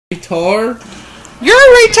retard. You're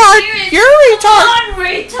a retard. You're a retard. I'm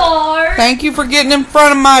retard. Thank you for getting in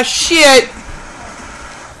front of my shit.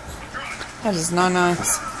 That is not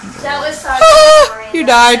nice. That was sorry. You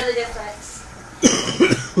died. Know the difference.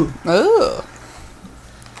 Ugh.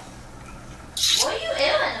 What are you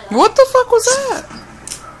eating? What the fuck was that?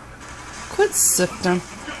 Quit sifting.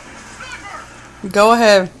 Go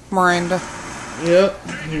ahead, Miranda. Yep,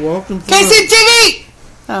 you're welcome. KCTV!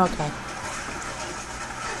 Oh, okay.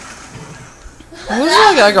 What is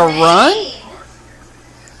that? Like a run?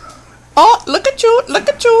 Oh, look at you! Look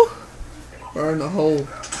at you! Burn the hole.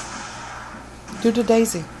 Do the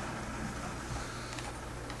daisy.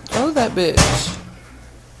 Throw that bitch.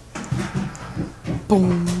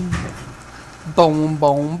 Boom. Boom,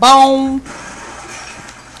 boom, boom.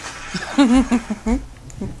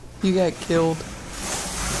 You got killed.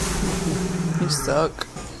 You suck.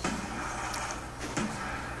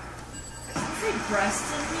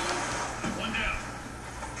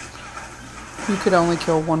 You could only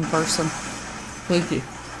kill one person. Thank you.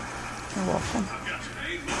 You're welcome.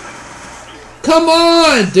 Come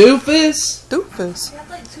on, doofus! Doofus. You have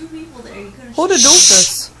like 2 people there. You could've What a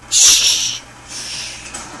doofus.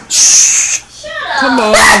 Shut up. Come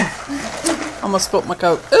on! I'm gonna spill my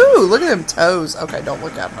coke. Ooh, look at them toes. Okay, don't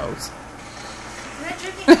look at those. You're not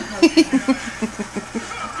drinking Coke.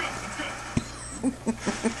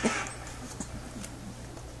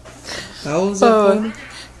 How was that funny?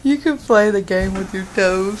 You can play the game with your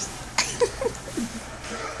toes.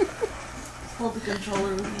 Hold the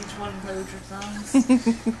controller with each one and play with your thumbs.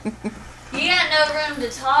 You got no room to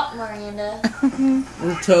talk, Miranda.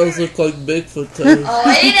 Her toes look like Bigfoot toes. Oh,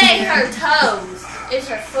 it ain't her toes. It's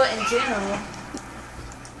her foot in general.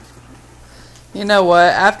 You know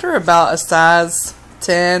what? After about a size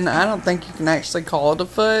 10, I don't think you can actually call it a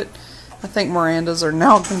foot. I think Miranda's are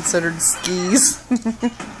now considered skis.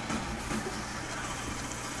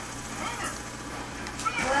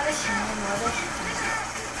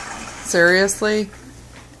 Seriously?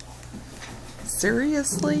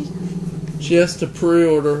 Seriously? She has to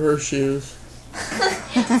pre-order her shoes.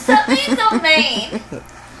 Stop being so mean.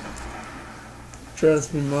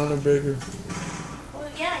 Trust me, mine are bigger. Well,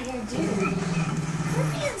 yeah, you're a dude.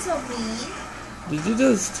 You're being so mean. Did you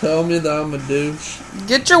just tell me that I'm a douche?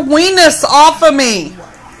 Get your wenis off of me!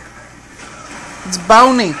 It's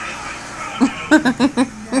bony.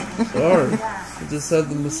 Sorry. I just had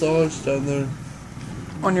the massage down there.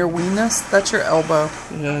 On your wenis? That's your elbow.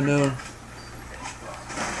 Yeah, I know.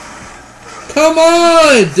 Come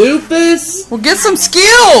on, doofus! Well, get some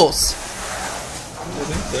skills! It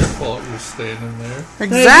ain't their fault you're standing there.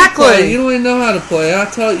 Exactly! Hey, you don't even know how to play. I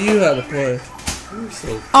taught you how to play. You're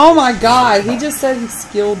so Oh my god, he just said he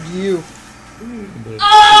skilled you.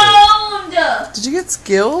 Owned! Did you get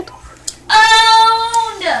skilled?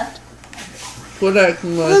 Owned! Quit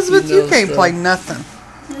acting like Elizabeth, you you know can't stuff. play nothing.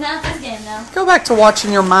 Not this game, though. Go back to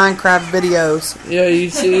watching your Minecraft videos. Yeah, you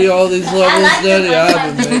see all these levels, like the Daddy?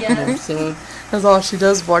 I've been Minecraft making them, videos. son. That's all she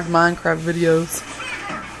does, watch Minecraft videos.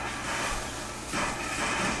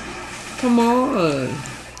 Come on.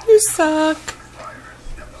 You suck.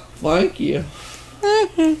 Thank you.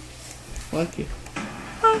 Thank you.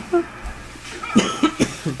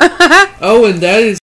 Oh, and Daddy's